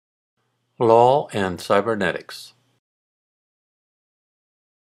Law and Cybernetics.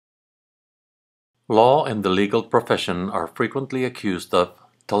 Law and the legal profession are frequently accused of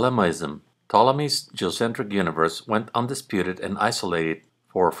Ptolemism. Ptolemy's geocentric universe went undisputed and isolated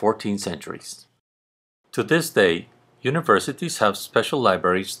for 14 centuries. To this day, universities have special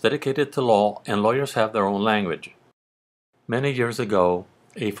libraries dedicated to law and lawyers have their own language. Many years ago,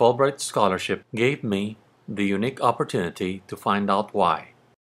 a Fulbright scholarship gave me the unique opportunity to find out why.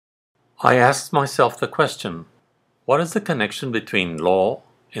 I asked myself the question, what is the connection between law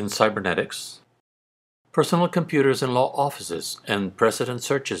and cybernetics? Personal computers in law offices and precedent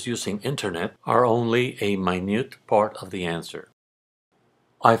searches using internet are only a minute part of the answer.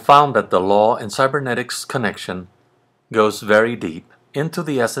 I found that the law and cybernetics connection goes very deep into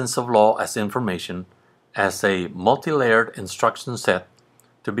the essence of law as information, as a multi-layered instruction set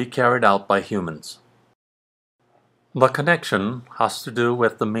to be carried out by humans. The connection has to do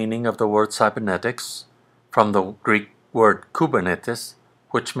with the meaning of the word cybernetics from the Greek word Kubernetes,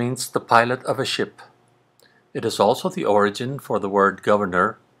 which means the pilot of a ship. It is also the origin for the word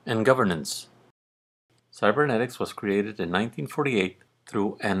governor and governance. Cybernetics was created in 1948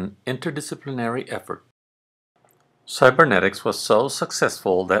 through an interdisciplinary effort. Cybernetics was so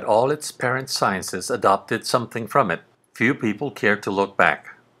successful that all its parent sciences adopted something from it. Few people care to look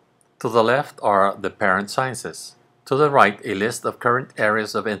back. To the left are the parent sciences. To the right, a list of current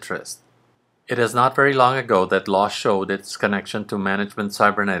areas of interest. It is not very long ago that law showed its connection to management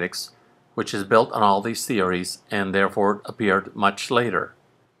cybernetics, which is built on all these theories and therefore appeared much later.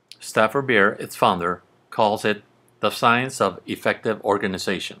 Stafford Beer, its founder, calls it the science of effective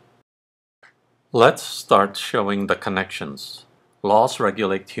organization. Let's start showing the connections. Laws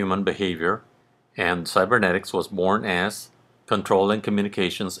regulate human behavior, and cybernetics was born as Controlling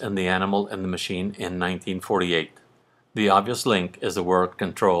Communications in the Animal and the Machine in 1948. The obvious link is the word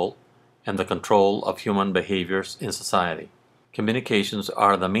control and the control of human behaviors in society. Communications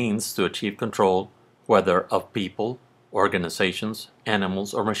are the means to achieve control, whether of people, organizations,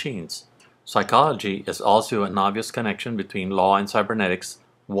 animals, or machines. Psychology is also an obvious connection between law and cybernetics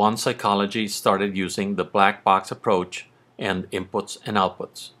once psychology started using the black box approach and inputs and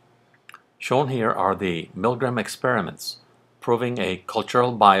outputs. Shown here are the Milgram experiments, proving a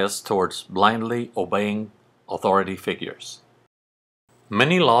cultural bias towards blindly obeying authority figures.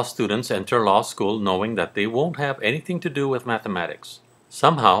 Many law students enter law school knowing that they won't have anything to do with mathematics.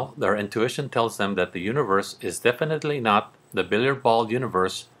 Somehow, their intuition tells them that the universe is definitely not the billiard ball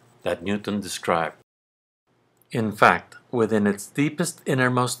universe that Newton described. In fact, within its deepest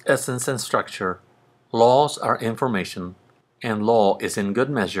innermost essence and structure, laws are information, and law is in good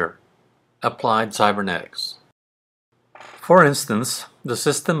measure applied cybernetics. For instance, the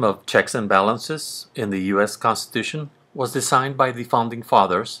system of checks and balances in the U.S. Constitution was designed by the Founding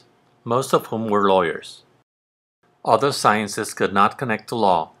Fathers, most of whom were lawyers. Other sciences could not connect to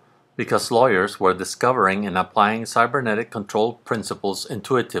law because lawyers were discovering and applying cybernetic control principles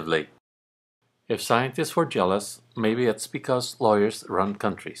intuitively. If scientists were jealous, maybe it's because lawyers run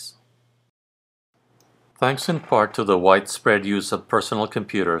countries. Thanks in part to the widespread use of personal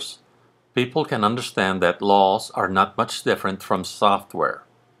computers, people can understand that laws are not much different from software.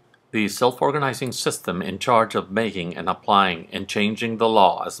 The self-organizing system in charge of making and applying and changing the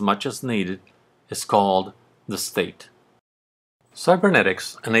law as much as needed is called the state.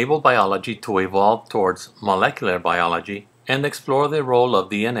 Cybernetics enabled biology to evolve towards molecular biology and explore the role of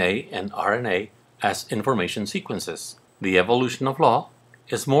DNA and RNA as information sequences. The evolution of law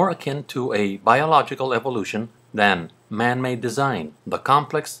is more akin to a biological evolution than man-made design. The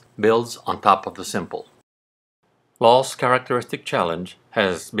complex builds on top of the simple. Law's characteristic challenge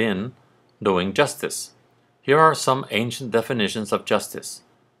has been doing justice. Here are some ancient definitions of justice.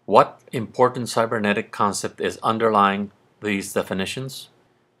 What important cybernetic concept is underlying these definitions?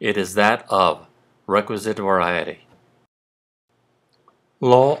 It is that of requisite variety.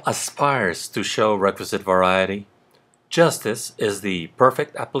 Law aspires to show requisite variety. Justice is the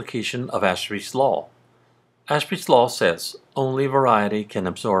perfect application of Ashby's law. Ashby's law says only variety can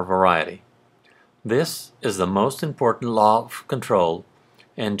absorb variety. This is the most important law of control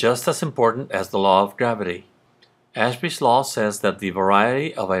and just as important as the law of gravity. Ashby's law says that the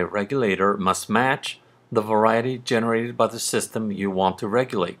variety of a regulator must match the variety generated by the system you want to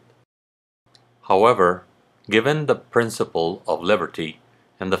regulate. However, given the principle of liberty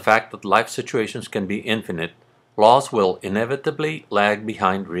and the fact that life situations can be infinite, laws will inevitably lag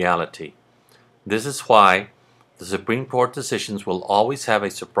behind reality. This is why the Supreme Court decisions will always have a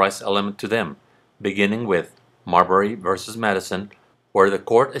surprise element to them, beginning with Marbury versus Madison, where the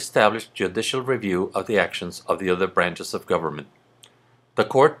court established judicial review of the actions of the other branches of government. The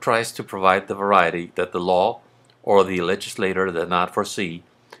court tries to provide the variety that the law or the legislator did not foresee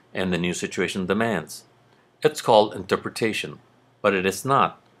and the new situation demands. It's called interpretation, but it is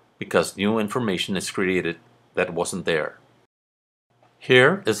not, because new information is created that wasn't there.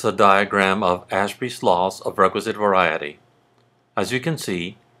 Here is a diagram of Ashby's laws of requisite variety. As you can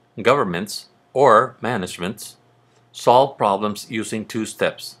see, governments, or managements, solve problems using two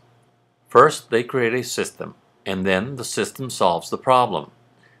steps. First, they create a system, and then the system solves the problem.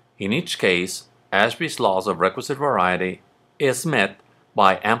 In each case, Ashby's laws of requisite variety is met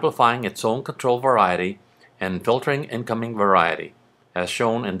by amplifying its own control variety and filtering incoming variety, as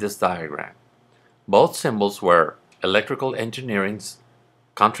shown in this diagram. Both symbols were electrical engineering's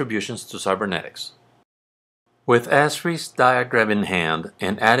contributions to cybernetics. With Ashby's diagram in hand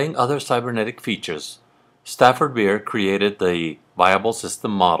and adding other cybernetic features, Stafford Beer created the viable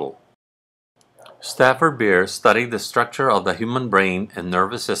system model. Stafford Beer studied the structure of the human brain and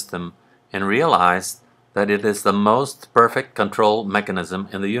nervous system and realized that it is the most perfect control mechanism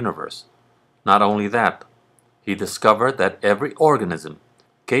in the universe. Not only that, he discovered that every organism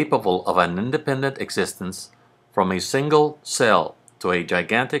capable of an independent existence, from a single cell to a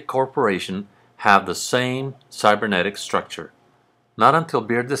gigantic corporation, have the same cybernetic structure. Not until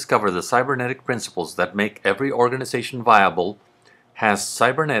Beer discovered the cybernetic principles that make every organization viable has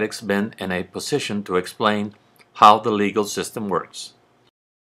cybernetics been in a position to explain how the legal system works.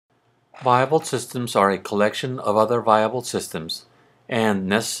 Viable systems are a collection of other viable systems and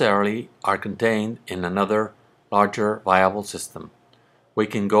necessarily are contained in another larger viable system. We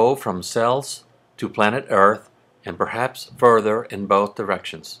can go from cells to planet Earth and perhaps further in both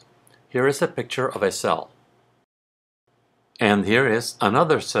directions. Here is a picture of a cell. And here is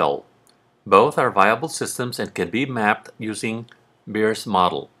another cell. Both are viable systems and can be mapped using Beer's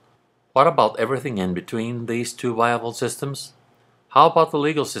model. What about everything in between these two viable systems? How about the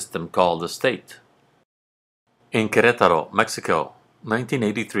legal system called the state? In Querétaro, Mexico,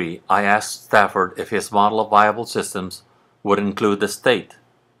 1983, I asked Stafford if his model of viable systems would include the state.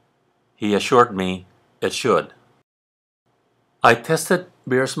 He assured me it should. I tested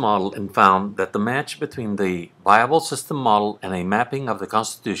Beer's model and found that the match between the viable system model and a mapping of the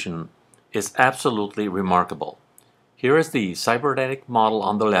Constitution is absolutely remarkable. Here is the cybernetic model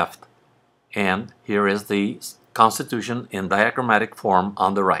on the left, and here is the Constitution in diagrammatic form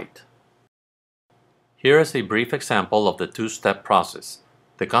on the right. Here is a brief example of the two-step process.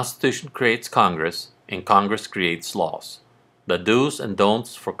 The Constitution creates Congress, and Congress creates laws. The do's and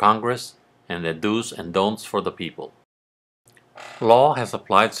don'ts for Congress, and the do's and don'ts for the people. Law has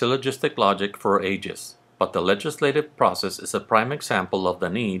applied syllogistic logic for ages, but the legislative process is a prime example of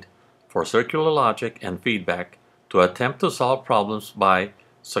the need for circular logic and feedback to attempt to solve problems by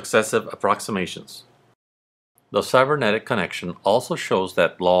successive approximations. The cybernetic connection also shows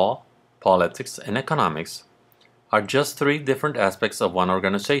that law, politics, and economics are just three different aspects of one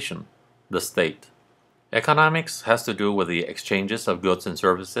organization, the state. Economics has to do with the exchanges of goods and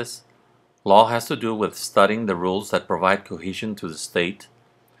services. Law has to do with studying the rules that provide cohesion to the state.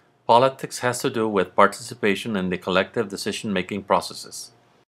 Politics has to do with participation in the collective decision-making processes.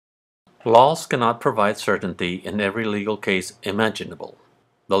 Laws cannot provide certainty in every legal case imaginable.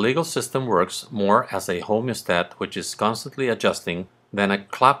 The legal system works more as a homeostat which is constantly adjusting than a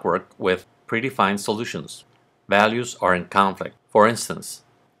clockwork with predefined solutions. Values are in conflict. For instance,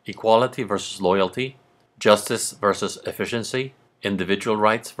 equality versus loyalty, justice versus efficiency, individual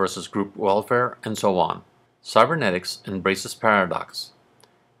rights versus group welfare, and so on. Cybernetics embraces paradox,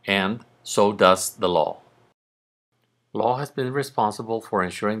 and so does the law. Law has been responsible for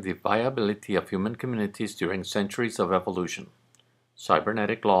ensuring the viability of human communities during centuries of evolution.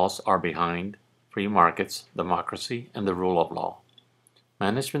 Cybernetic laws are behind free markets, democracy, and the rule of law.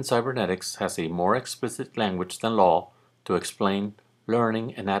 Management Cybernetics has a more explicit language than law to explain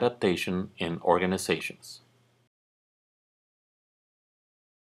learning and adaptation in organizations.